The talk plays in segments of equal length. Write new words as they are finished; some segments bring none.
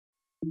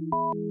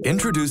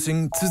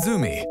Introducing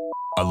Tsuzumi,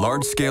 a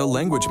large-scale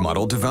language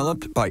model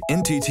developed by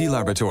NTT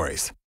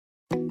Laboratories.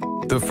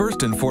 The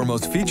first and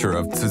foremost feature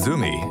of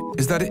Tsuzumi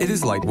is that it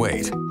is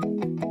lightweight.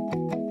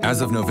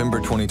 As of November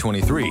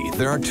 2023,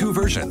 there are two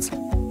versions,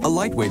 a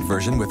lightweight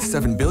version with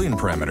 7 billion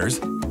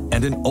parameters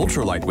and an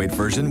ultra-lightweight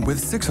version with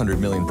 600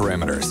 million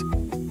parameters.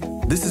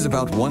 This is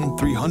about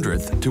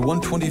 1/300th to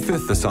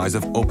 1/25th the size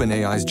of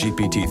OpenAI's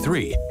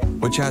GPT-3,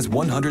 which has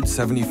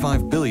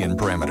 175 billion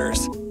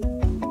parameters.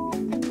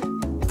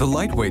 The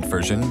lightweight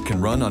version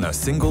can run on a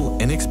single,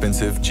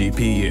 inexpensive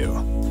GPU,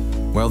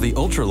 while the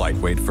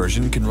ultra-lightweight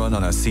version can run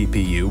on a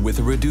CPU with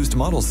a reduced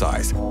model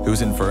size,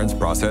 whose inference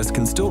process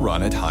can still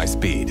run at high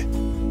speed.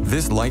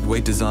 This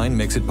lightweight design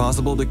makes it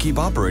possible to keep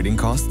operating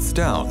costs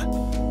down.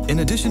 In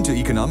addition to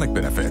economic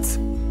benefits,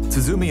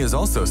 Tsuzumi is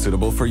also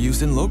suitable for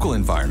use in local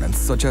environments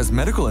such as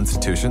medical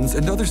institutions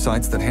and other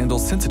sites that handle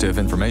sensitive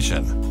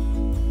information.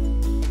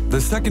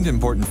 The second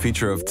important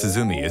feature of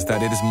Tsuzumi is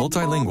that it is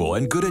multilingual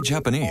and good at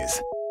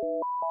Japanese.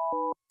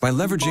 By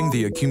leveraging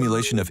the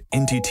accumulation of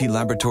NTT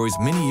Laboratories'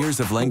 many years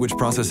of language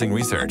processing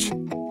research,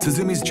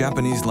 Tsuzumi's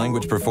Japanese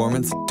language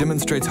performance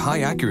demonstrates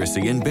high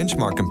accuracy in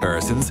benchmark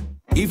comparisons,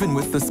 even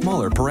with the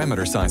smaller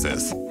parameter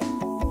sizes.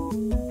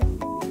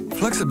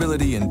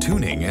 Flexibility in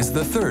tuning is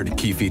the third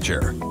key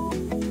feature.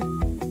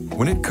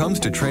 When it comes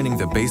to training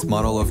the base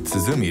model of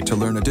Tsuzumi to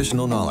learn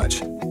additional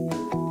knowledge,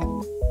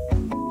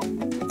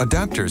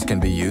 adapters can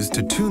be used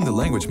to tune the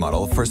language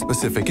model for a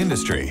specific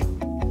industry,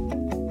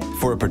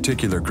 for a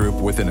particular group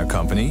within a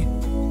company,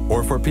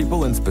 or for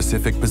people in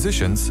specific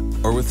positions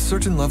or with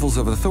certain levels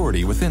of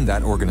authority within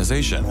that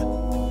organization.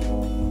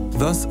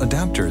 Thus,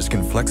 adapters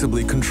can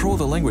flexibly control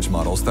the language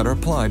models that are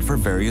applied for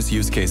various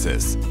use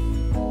cases.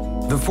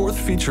 The fourth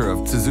feature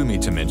of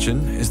Tsuzumi to mention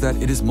is that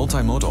it is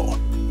multimodal.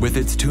 With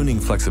its tuning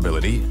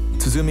flexibility,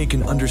 Tsuzumi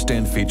can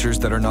understand features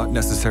that are not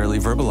necessarily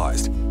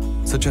verbalized,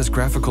 such as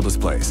graphical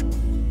displays,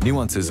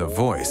 nuances of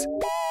voice,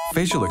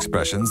 facial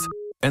expressions,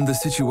 and the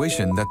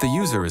situation that the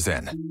user is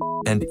in,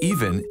 and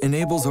even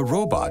enables a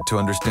robot to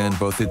understand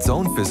both its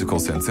own physical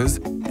senses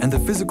and the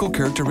physical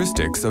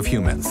characteristics of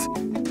humans.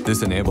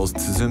 This enables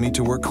Tsuzumi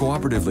to work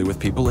cooperatively with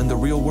people in the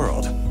real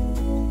world.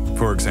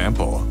 For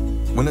example,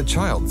 when a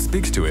child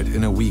speaks to it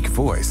in a weak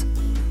voice,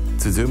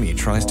 Tsuzumi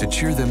tries to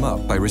cheer them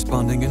up by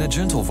responding in a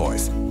gentle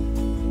voice.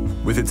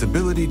 With its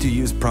ability to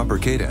use proper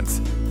cadence,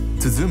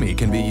 Tsuzumi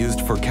can be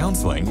used for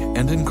counseling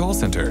and in call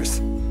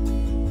centers.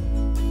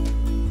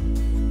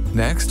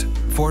 Next,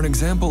 for an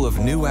example of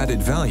new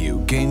added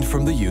value gained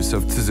from the use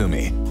of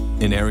Tsuzumi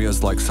in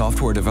areas like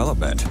software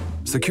development,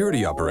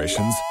 security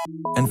operations,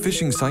 and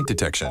phishing site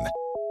detection.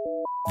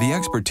 The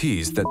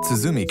expertise that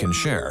Tsuzumi can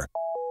share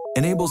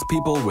enables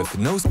people with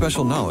no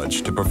special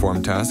knowledge to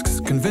perform tasks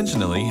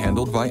conventionally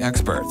handled by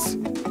experts.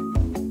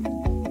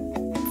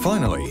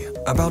 Finally,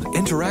 about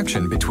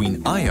interaction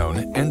between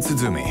ION and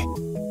Tsuzumi.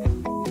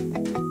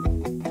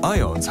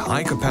 ION's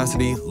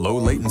high-capacity,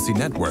 low-latency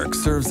network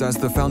serves as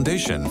the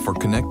foundation for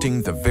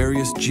connecting the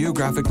various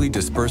geographically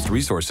dispersed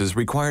resources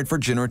required for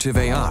generative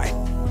AI.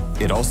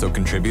 It also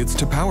contributes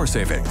to power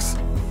savings.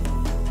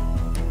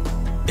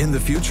 In the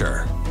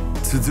future,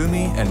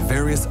 Tsuzumi and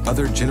various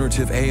other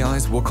generative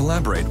AIs will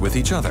collaborate with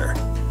each other,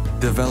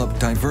 develop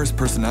diverse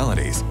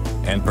personalities,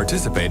 and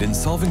participate in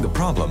solving the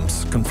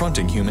problems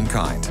confronting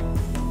humankind.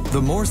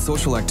 The more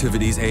social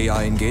activities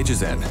AI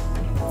engages in,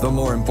 the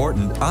more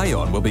important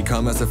ION will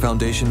become as a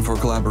foundation for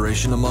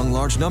collaboration among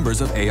large numbers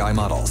of AI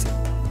models.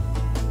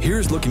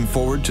 Here's looking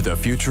forward to the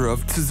future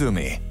of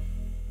Tsuzumi.